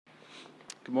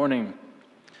Good morning.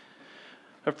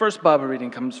 Our first Bible reading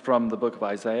comes from the book of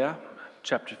Isaiah,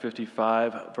 chapter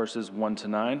 55, verses 1 to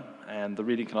 9, and the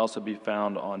reading can also be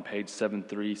found on page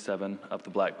 737 of the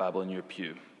Black Bible in your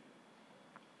pew.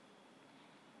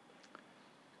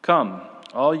 Come,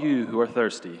 all you who are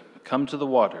thirsty, come to the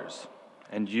waters,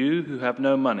 and you who have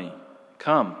no money,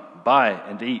 come, buy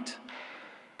and eat.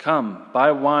 Come,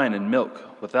 buy wine and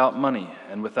milk without money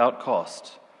and without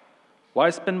cost.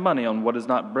 Why spend money on what is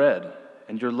not bread,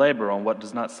 and your labor on what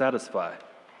does not satisfy?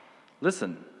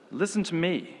 Listen to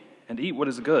me, and eat what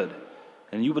is good,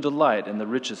 and you will delight in the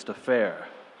richest of fare.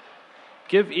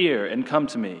 Give ear and come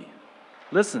to me.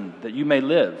 Listen, that you may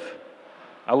live.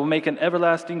 I will make an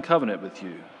everlasting covenant with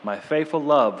you, my faithful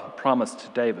love promised to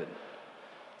David.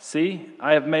 See,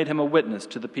 I have made him a witness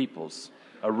to the peoples,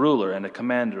 a ruler and a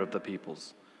commander of the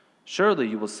peoples. Surely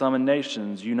you will summon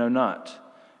nations you know not,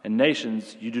 and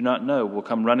nations you do not know will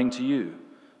come running to you,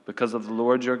 because of the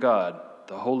Lord your God,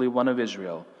 the Holy One of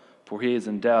Israel, for he has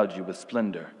endowed you with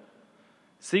splendor.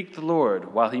 Seek the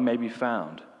Lord while he may be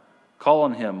found. Call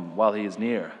on him while he is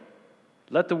near.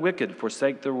 Let the wicked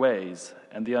forsake their ways,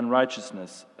 and the unrighteous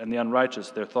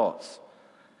their thoughts.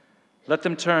 Let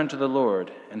them turn to the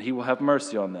Lord, and he will have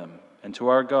mercy on them, and to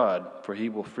our God, for he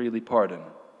will freely pardon.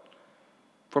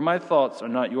 For my thoughts are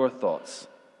not your thoughts,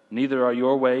 neither are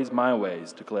your ways my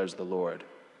ways, declares the Lord.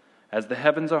 As the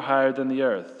heavens are higher than the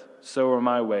earth, so are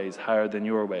my ways higher than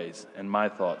your ways, and my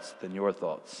thoughts than your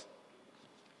thoughts.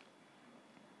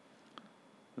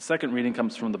 The second reading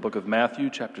comes from the book of Matthew,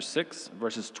 chapter 6,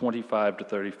 verses 25 to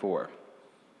 34.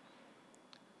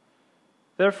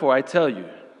 Therefore I tell you,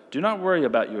 do not worry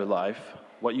about your life,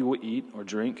 what you will eat or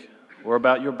drink, or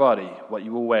about your body, what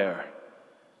you will wear.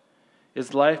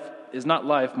 Is not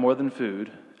life more than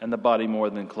food, and the body more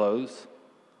than clothes?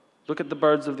 Look at the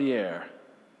birds of the air.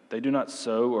 They do not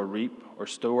sow or reap or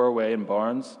store away in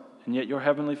barns, and yet your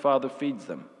heavenly Father feeds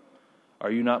them.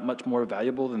 Are you not much more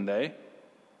valuable than they?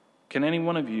 Can any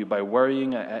one of you, by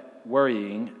worrying,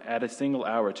 add a single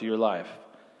hour to your life?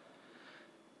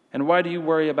 And why do you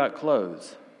worry about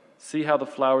clothes? See how the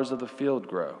flowers of the field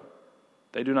grow.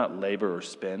 They do not labor or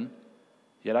spin.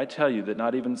 Yet I tell you that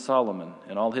not even Solomon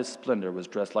in all his splendor was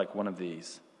dressed like one of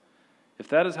these. If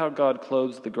that is how God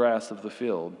clothes the grass of the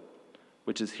field,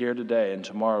 which is here today and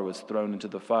tomorrow is thrown into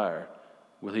the fire,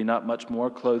 will he not much more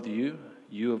clothe you,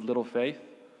 you of little faith?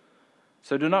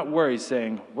 So do not worry,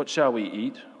 saying, what shall we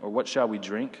eat, or what shall we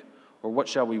drink, or what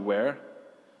shall we wear?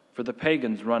 For the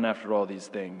pagans run after all these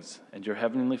things, and your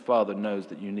heavenly Father knows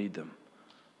that you need them.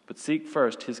 But seek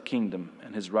first his kingdom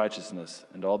and his righteousness,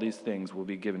 and all these things will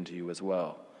be given to you as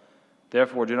well.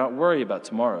 Therefore do not worry about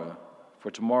tomorrow,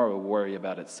 for tomorrow will worry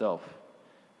about itself.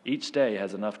 Each day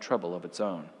has enough trouble of its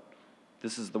own.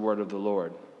 This is the word of the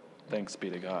Lord. Thanks be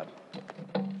to God.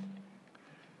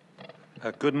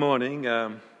 Good morning.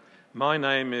 My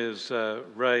name is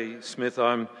Ray Smith.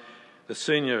 I'm the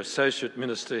Senior Associate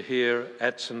Minister here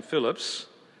at St Philip's,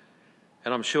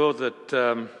 and I'm sure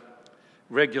that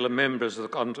regular members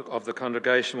of the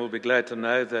congregation will be glad to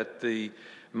know that the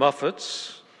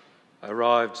Moffats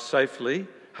arrived safely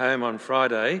home on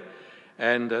Friday,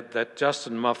 and that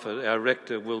Justin Moffat, our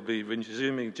rector, will be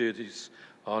resuming duties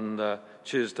on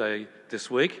Tuesday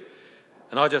this week.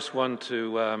 And I just want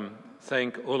to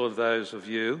thank all of those of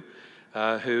you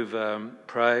who've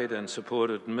prayed and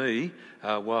supported me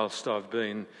whilst I've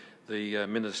been the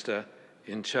minister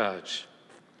in charge.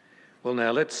 Well,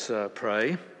 now let's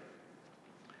pray.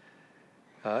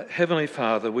 Heavenly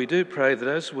Father, we do pray that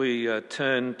as we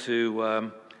turn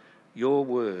to your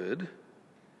word,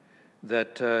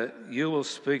 that you will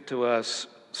speak to us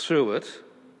through it,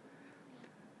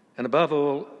 and above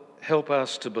all, help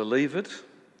us to believe it,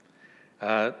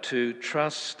 to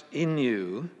trust in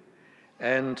you,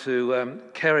 and to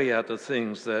carry out the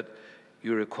things that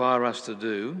you require us to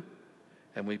do.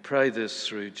 And we pray this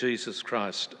through Jesus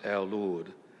Christ our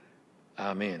Lord.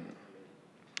 Amen.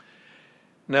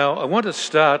 Now, I want to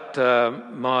start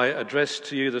my address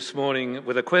to you this morning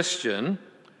with a question.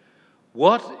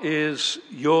 What is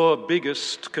your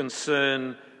biggest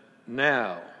concern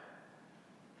now?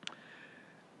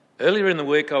 Earlier in the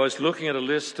week, I was looking at a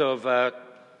list of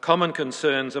common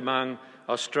concerns among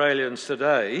Australians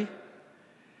today,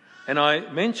 and I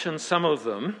mentioned some of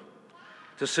them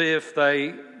to see if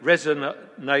they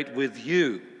resonate with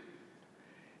you.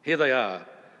 Here they are: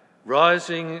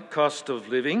 rising cost of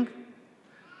living,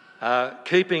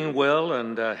 keeping well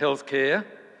and health care,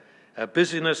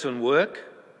 busyness and work,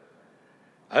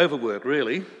 overwork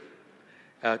really,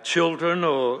 children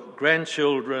or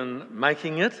grandchildren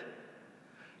making it,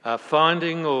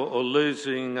 finding or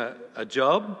losing a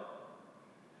job,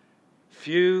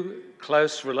 few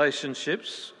close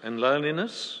relationships and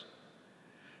loneliness,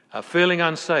 feeling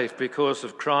unsafe because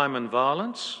of crime and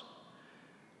violence,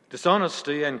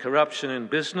 dishonesty and corruption in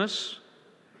business,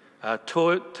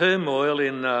 turmoil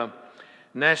in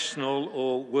national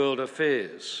or world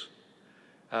affairs,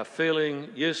 feeling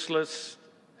useless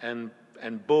and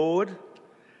bored,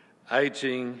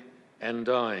 ageing and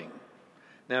dying.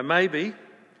 Now maybe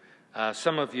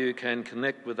some of you can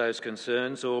connect with those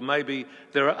concerns, or maybe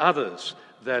there are others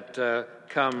that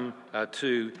come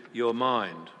to your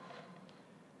mind.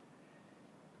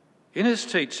 In his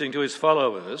teaching to his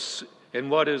followers, in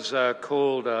what is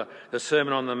called the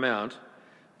Sermon on the Mount,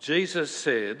 Jesus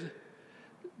said,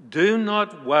 "Do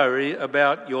not worry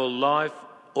about your life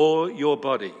or your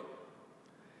body.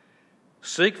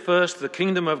 Seek first the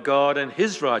kingdom of God and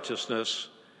his righteousness,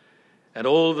 and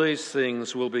all these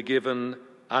things will be given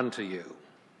unto you."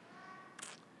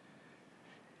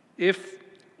 If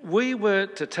we were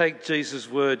to take Jesus'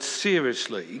 words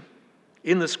seriously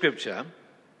in the Scripture,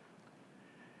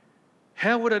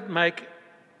 how would it make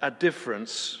a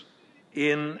difference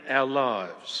in our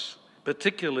lives,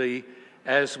 particularly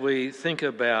as we think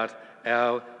about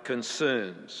our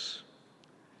concerns?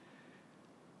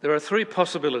 There are three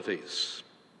possibilities.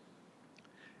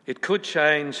 It could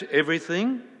change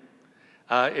everything.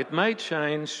 It may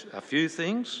change a few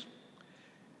things,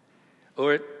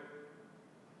 or it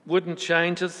wouldn't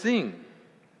change a thing.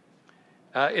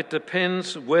 It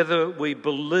depends whether we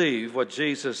believe what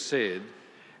Jesus said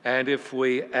and if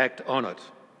we act on it.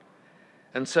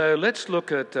 And so let's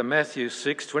look at Matthew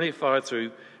 6:25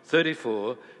 through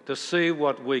 34 to see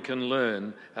what we can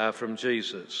learn from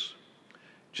Jesus.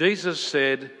 Jesus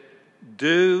said,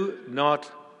 "Do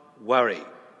not worry."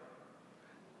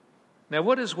 Now,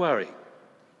 what is worry?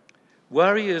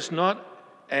 Worry is not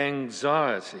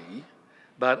anxiety,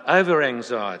 but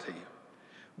over-anxiety.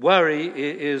 Worry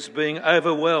is being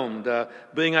overwhelmed,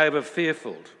 being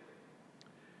over-fearful.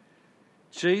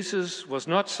 Jesus was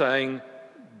not saying,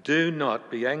 "Do not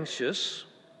be anxious,"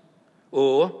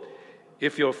 or,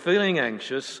 "If you're feeling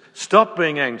anxious, stop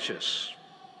being anxious."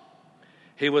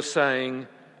 He was saying,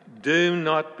 "Do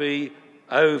not be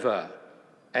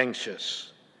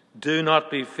over-anxious. Do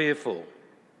not be fearful."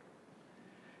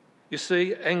 You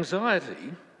see,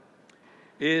 anxiety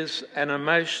is an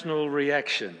emotional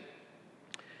reaction.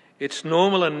 It's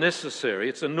normal and necessary.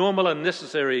 It's a normal and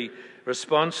necessary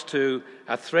response to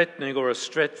a threatening or a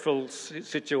stressful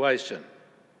situation.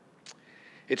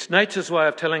 It's nature's way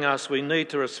of telling us we need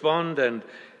to respond and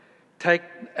take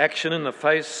action in the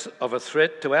face of a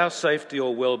threat to our safety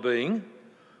or well-being,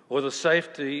 or the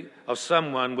safety of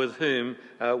someone with whom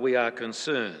we are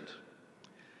concerned.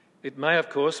 It may, of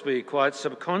course, be quite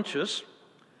subconscious,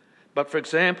 but for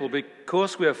example,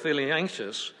 because we are feeling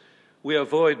anxious, we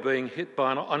avoid being hit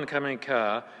by an oncoming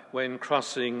car when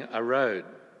crossing a road.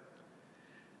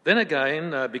 Then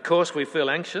again, because we feel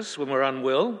anxious when we're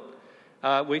unwell,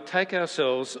 we take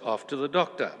ourselves off to the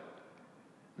doctor.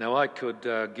 Now, I could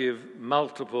give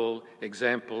multiple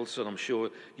examples, and I'm sure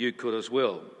you could as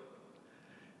well.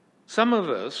 Some of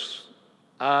us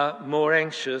are more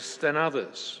anxious than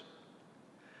others.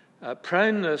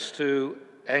 Proneness to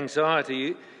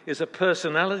anxiety is a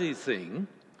personality thing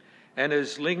and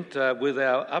is linked with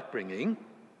our upbringing,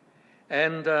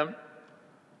 and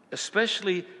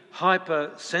especially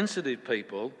hypersensitive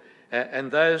people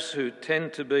and those who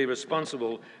tend to be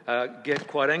responsible get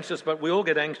quite anxious, but we all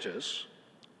get anxious.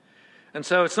 And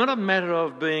so it's not a matter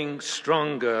of being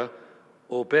stronger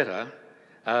or better,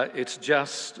 it's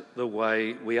just the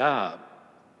way we are.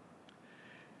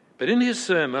 But in his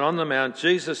Sermon on the Mount,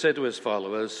 Jesus said to his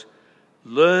followers,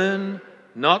 "Learn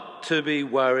not to be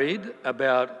worried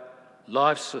about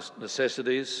life's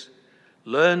necessities.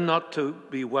 Learn not to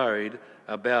be worried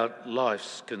about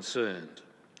life's concerns."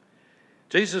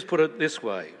 Jesus put it this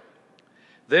way,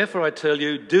 "Therefore I tell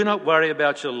you, do not worry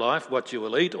about your life, what you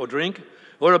will eat or drink,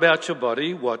 or about your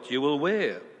body, what you will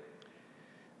wear."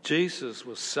 Jesus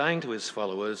was saying to his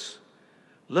followers,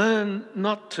 learn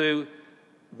not to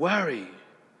worry,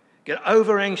 get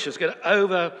over anxious, get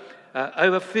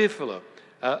over fearful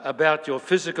about your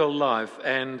physical life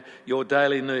and your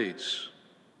daily needs.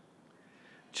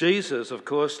 Jesus, of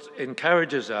course,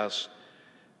 encourages us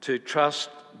to trust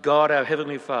God, our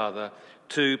Heavenly Father,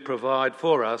 to provide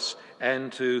for us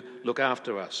and to look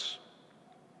after us.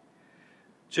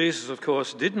 Jesus, of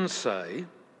course, didn't say,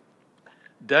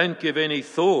 don't give any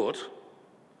thought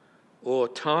or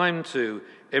time to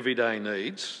everyday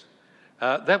needs.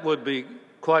 That would be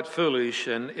quite foolish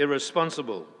and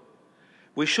irresponsible.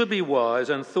 We should be wise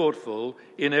and thoughtful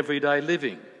in everyday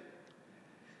living.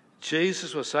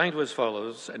 Jesus was saying to his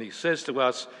followers, and he says to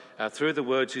us through the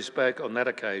words he spoke on that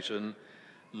occasion,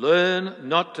 learn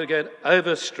not to get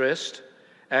overstressed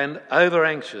and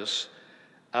over-anxious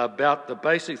about the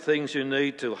basic things you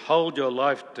need to hold your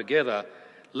life together,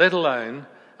 let alone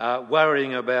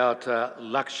worrying about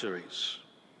luxuries.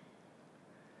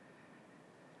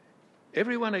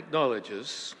 Everyone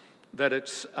acknowledges that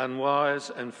it's unwise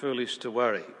and foolish to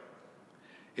worry.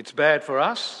 It's bad for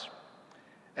us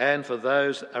and for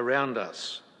those around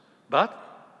us, but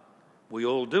we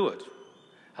all do it.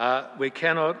 We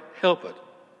cannot help it.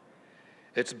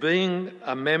 It's being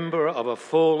a member of a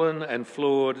fallen and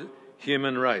flawed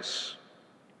human race.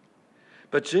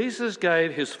 But Jesus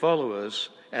gave his followers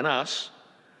and us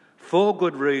 4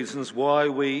 good reasons why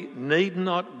we need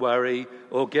not worry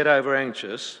or get over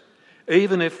anxious,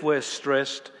 even if we're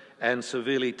stressed and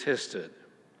severely tested.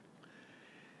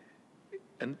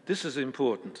 And this is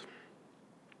important.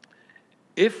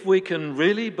 If we can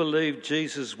really believe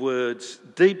Jesus' words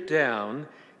deep down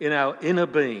in our inner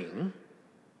being,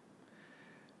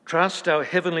 trust our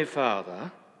Heavenly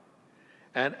Father,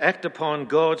 and act upon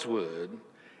God's word,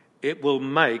 it will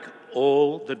make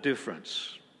all the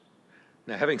difference.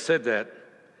 Now, having said that,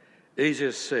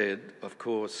 easier said, of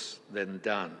course, than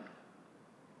done.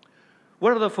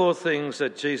 What are the 4 things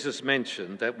that Jesus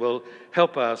mentioned that will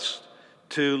help us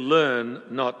to learn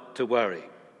not to worry?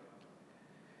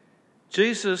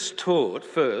 Jesus taught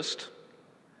first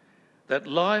that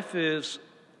life is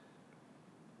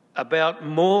about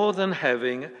more than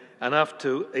having enough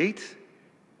to eat,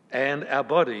 and our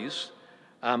bodies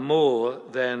are more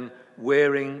than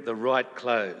wearing the right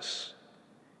clothes.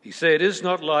 He said, is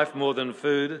not life more than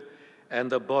food and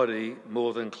the body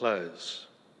more than clothes?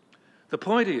 The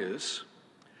point is,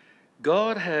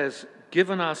 God has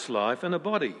given us life and a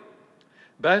body,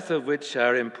 both of which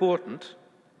are important.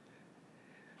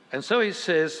 And so he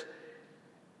says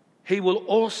he will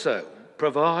also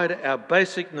provide our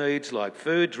basic needs like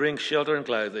food, drink, shelter and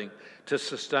clothing to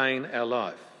sustain our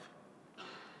life.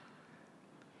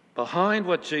 Behind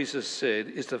what Jesus said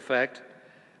is the fact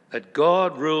that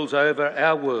God rules over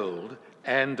our world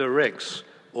and directs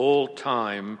all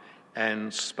time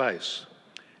and space.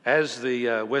 As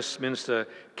the Westminster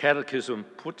Catechism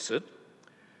puts it,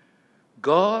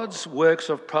 God's works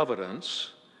of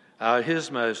providence are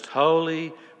his most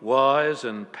holy, wise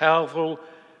and powerful,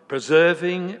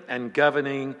 preserving and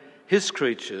governing his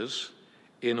creatures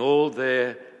in all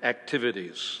their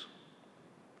activities.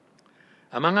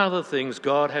 Among other things,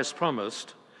 God has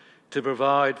promised to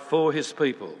provide for his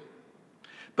people.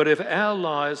 But if our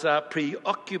lives are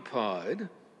preoccupied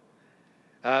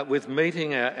with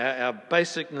meeting our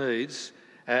basic needs,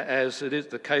 as it is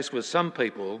the case with some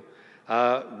people,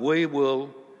 we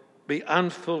will be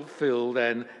unfulfilled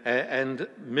and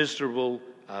miserable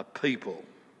people.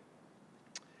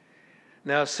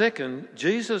 Now, second,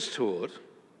 Jesus taught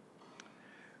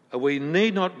we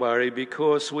need not worry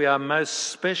because we are most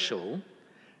special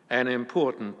and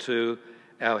important to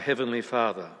our Heavenly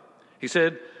Father. He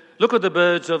said, look at the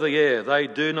birds of the air. They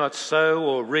do not sow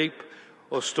or reap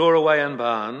or store away in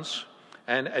barns,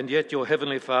 and yet your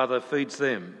Heavenly Father feeds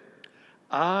them.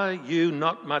 Are you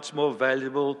not much more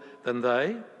valuable than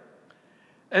they?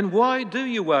 And why do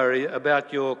you worry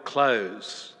about your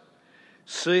clothes?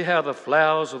 See how the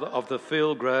flowers of the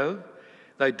field grow.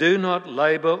 They do not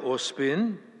labour or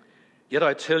spin. Yet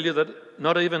I tell you that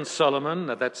not even Solomon,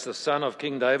 that's the son of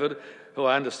King David, who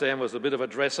I understand was a bit of a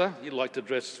dresser, he liked to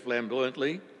dress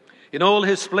flamboyantly, in all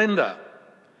his splendour,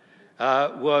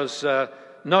 was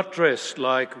not dressed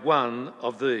like one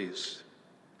of these.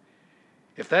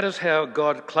 If that is how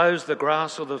God clothes the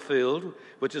grass of the field,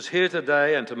 which is here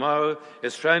today and tomorrow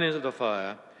is thrown into the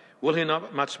fire, will he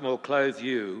not much more clothe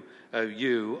you, O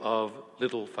you of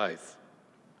little faith?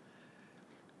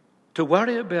 To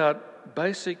worry about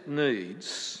basic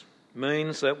needs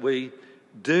means that we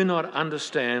do not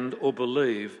understand or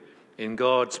believe in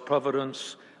God's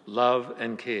providence, love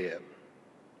and care.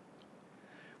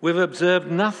 We've observed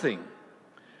nothing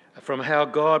from how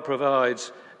God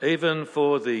provides even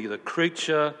for the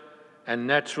creature and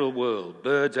natural world,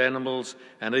 birds, animals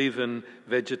and even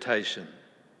vegetation.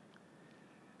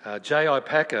 J.I.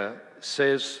 Packer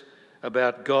says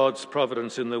about God's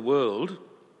providence in the world,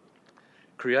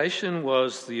 creation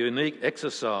was the unique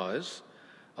exercise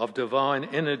of divine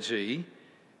energy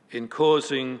in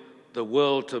causing the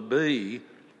world to be,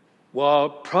 while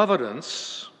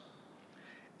providence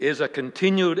is a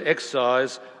continued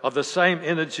exercise of the same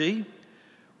energy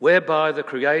whereby the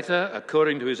Creator,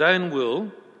 according to his own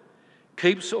will,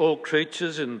 keeps all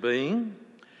creatures in being,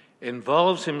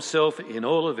 involves himself in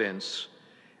all events,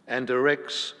 and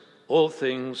directs all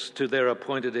things to their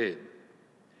appointed end.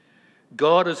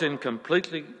 God is in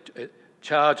complete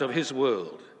charge of his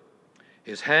world.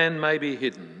 His hand may be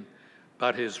hidden,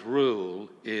 but his rule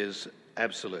is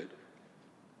absolute.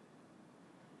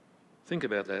 Think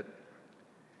about that.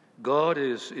 God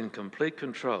is in complete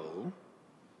control,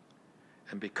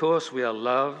 and because we are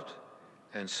loved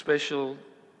and special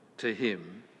to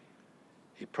him,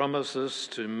 he promises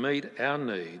to meet our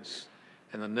needs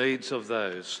and the needs of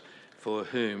those for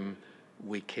whom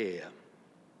we care.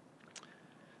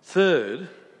 Third,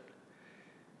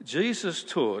 Jesus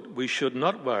taught we should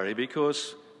not worry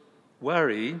because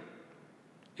worry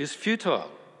is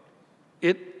futile.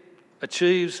 It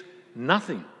achieves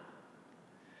nothing.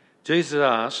 Jesus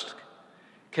asked,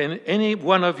 "Can any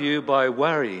one of you, by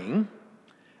worrying,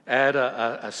 add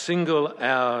a single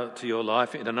hour to your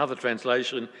life?" In another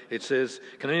translation, it says,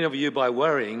 "Can any of you, by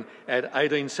worrying, add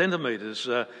 18 centimetres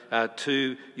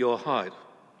to your height?"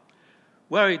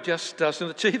 Worry just doesn't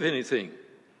achieve anything.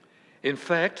 In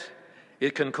fact,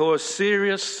 it can cause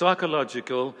serious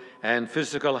psychological and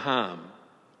physical harm.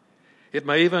 It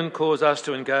may even cause us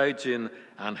to engage in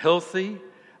unhealthy,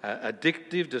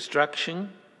 addictive,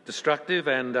 destructive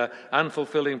and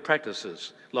unfulfilling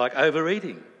practices like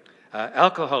overeating,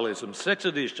 alcoholism, sex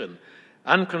addiction,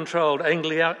 uncontrolled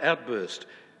angry outburst,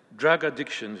 drug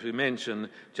addiction, to mention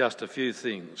just a few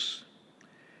things.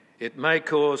 It may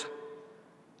cause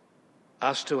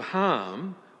us to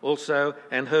harm also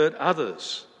and hurt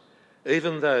others,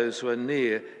 even those who are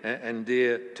near and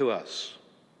dear to us.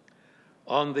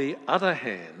 On the other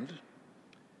hand,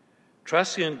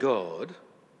 trusting in God,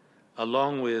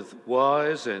 along with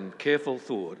wise and careful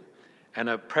thought and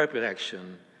appropriate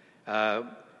action,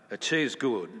 achieves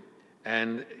good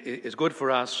and is good for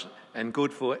us and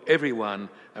good for everyone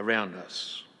around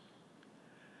us.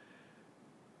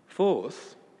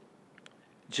 Fourth,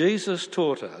 Jesus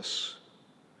taught us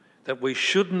that we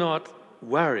should not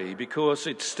worry because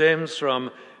it stems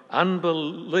from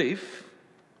unbelief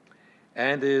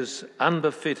and is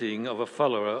unbefitting of a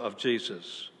follower of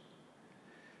Jesus.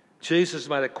 Jesus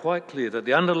made it quite clear that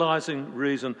the underlying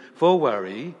reason for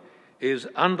worry is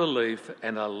unbelief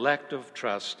and a lack of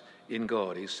trust in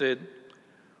God. He said,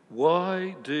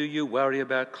 "Why do you worry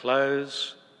about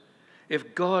clothes?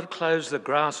 If God clothes the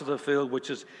grass of the field,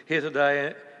 which is here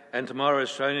today and tomorrow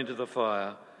is thrown into the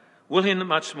fire, will he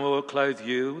much more clothe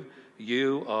you,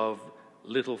 you of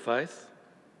little faith?"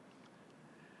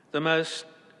 The most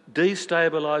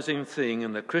destabilising thing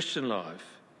in the Christian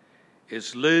life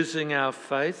is losing our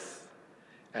faith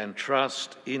and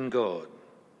trust in God.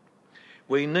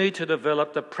 We need to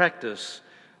develop the practice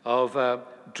of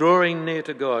drawing near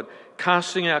to God,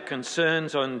 casting our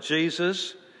concerns on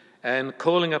Jesus and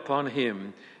calling upon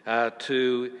him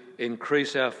to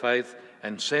increase our faith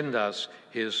and send us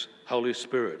his Holy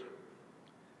Spirit.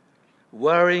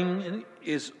 Worrying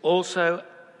is also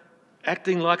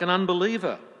acting like an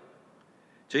unbeliever.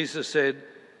 Jesus said,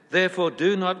 "Therefore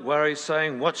do not worry,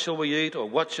 saying, 'What shall we eat?' or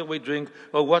 'What shall we drink?'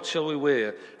 or 'What shall we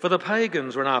wear?' For the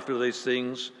pagans run after these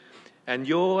things, and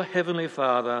your heavenly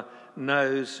Father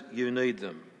knows you need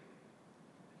them."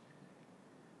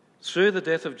 Through the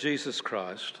death of Jesus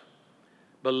Christ,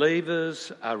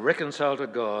 believers are reconciled to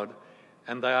God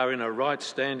and they are in a right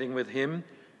standing with him.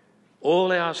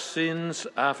 All our sins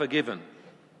are forgiven.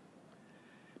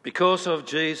 Because of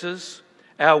Jesus,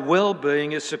 our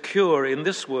well-being is secure in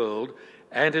this world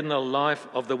and in the life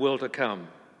of the world to come.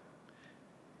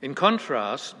 In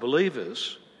contrast,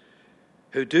 believers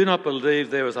who do not believe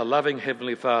there is a loving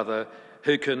Heavenly Father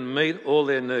who can meet all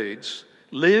their needs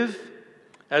live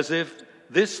as if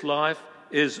this life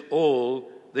is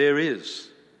all there is.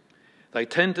 They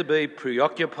tend to be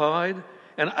preoccupied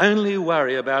and only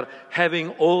worry about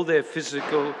having all their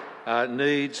physical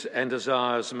needs and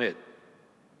desires met.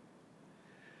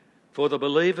 For the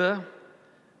believer,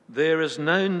 there is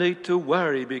no need to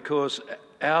worry because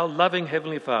our loving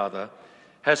Heavenly Father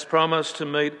has promised to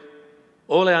meet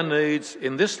all our needs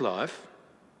in this life,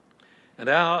 and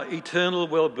our eternal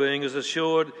well-being is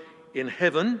assured in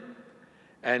heaven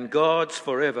and God's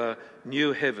forever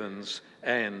new heavens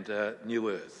and new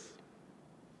earth.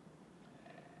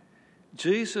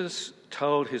 Jesus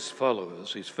told his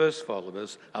followers, his first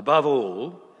followers, above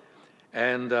all,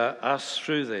 and us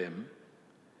through them,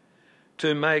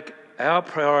 to make our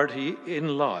priority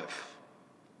in life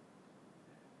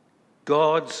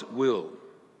God's will.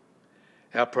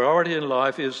 Our priority in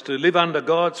life is to live under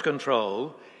God's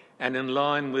control and in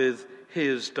line with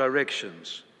his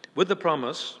directions, with the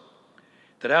promise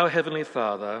that our Heavenly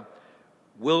Father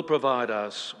will provide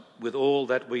us with all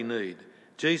that we need.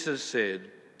 Jesus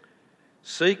said,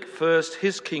 "Seek first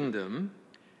his kingdom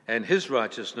and his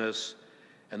righteousness,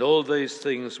 and all these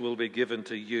things will be given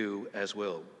to you as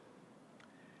well.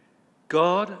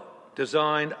 God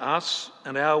designed us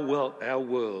and our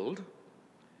world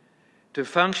to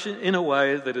function in a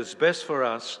way that is best for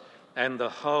us and the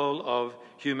whole of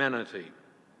humanity.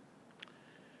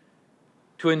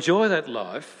 To enjoy that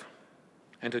life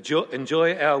and to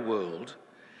enjoy our world,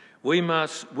 we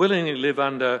must willingly live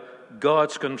under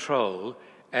God's control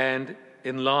and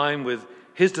in line with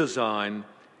his design,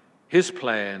 his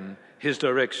plan, his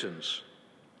directions.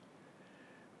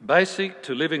 Basic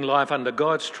to living life under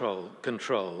God's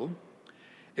control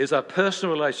is a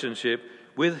personal relationship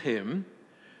with him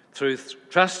through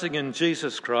trusting in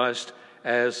Jesus Christ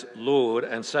as Lord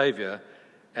and Saviour,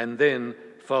 and then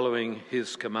following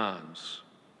his commands.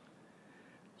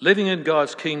 Living in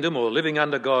God's kingdom or living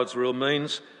under God's rule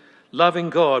means loving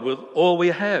God with all we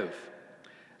have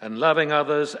and loving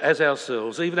others as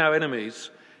ourselves, even our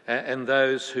enemies and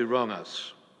those who wrong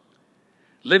us.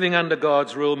 Living under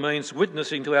God's rule means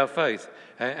witnessing to our faith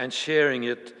and sharing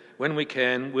it when we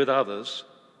can with others.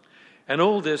 And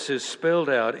all this is spelled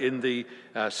out in the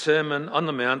Sermon on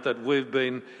the Mount that we've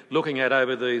been looking at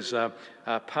over these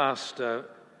past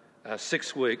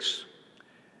 6 weeks.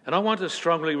 And I want to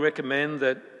strongly recommend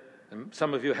that, and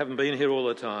some of you haven't been here all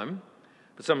the time,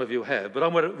 but some of you have, but I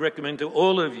want to recommend to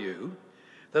all of you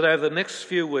that over the next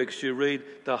few weeks you read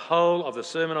the whole of the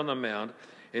Sermon on the Mount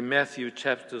in Matthew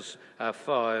chapters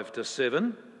 5 to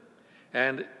 7,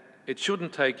 and it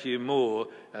shouldn't take you more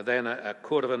than a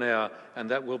quarter of an hour, and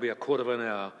that will be a quarter of an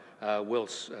hour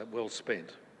well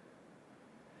spent.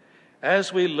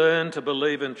 As we learn to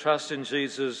believe and trust in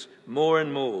Jesus more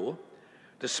and more,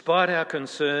 despite our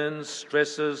concerns,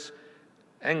 stresses,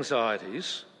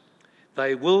 anxieties,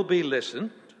 they will be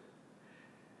lessened,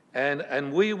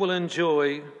 and we will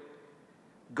enjoy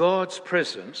God's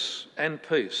presence and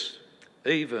peace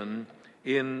even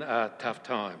in tough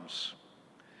times.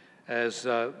 As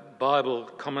Bible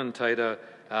commentator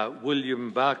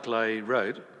William Barclay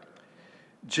wrote,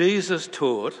 Jesus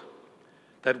taught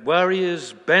that worry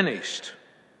is banished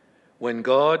when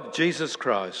God, Jesus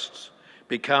Christ,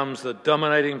 becomes the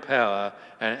dominating power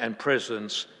and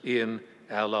presence in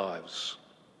our lives.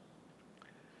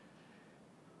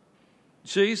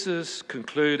 Jesus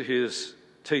concluded his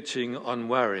teaching on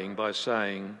worrying by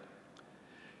saying,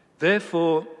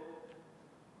 "Therefore,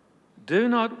 do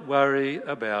not worry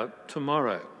about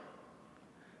tomorrow,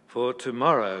 for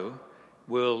tomorrow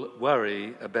will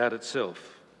worry about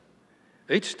itself.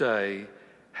 Each day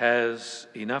has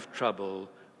enough trouble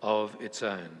of its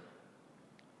own."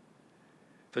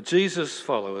 For Jesus'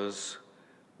 followers,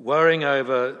 worrying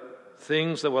over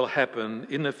things that will happen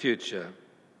in the future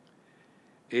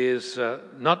is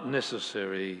not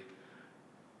necessary.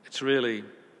 It's really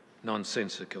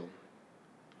nonsensical.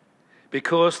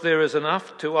 Because there is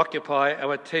enough to occupy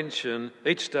our attention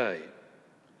each day,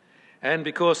 and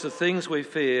because the things we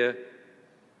fear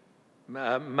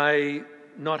may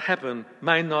not happen,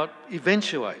 may not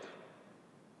eventuate.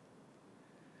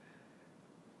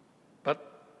 But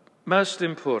most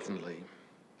importantly,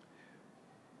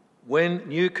 when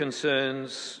new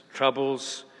concerns,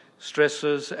 troubles,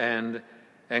 stresses and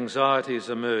anxieties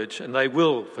emerge, and they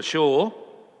will for sure,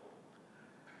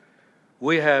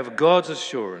 we have God's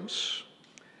assurance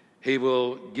he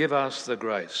will give us the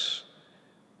grace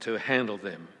to handle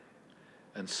them.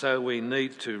 And so we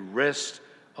need to rest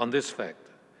on this fact,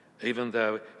 even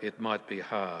though it might be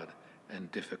hard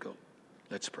and difficult.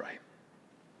 Let's pray.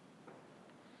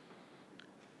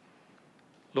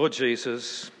 Lord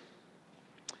Jesus,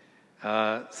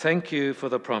 thank you for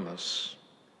the promise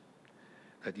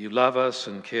that you love us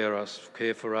and care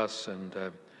for us,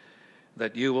 and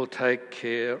that you will take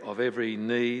care of every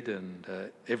need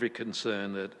and every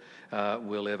concern that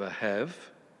we'll ever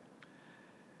have.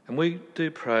 And we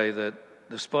do pray that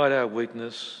despite our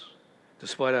weakness,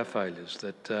 despite our failures,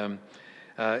 that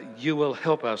you will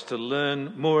help us to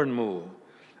learn more and more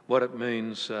what it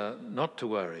means not to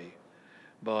worry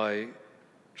by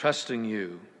trusting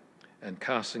you and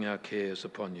casting our cares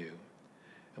upon you.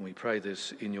 And we pray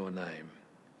this in your name.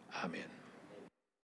 Amen.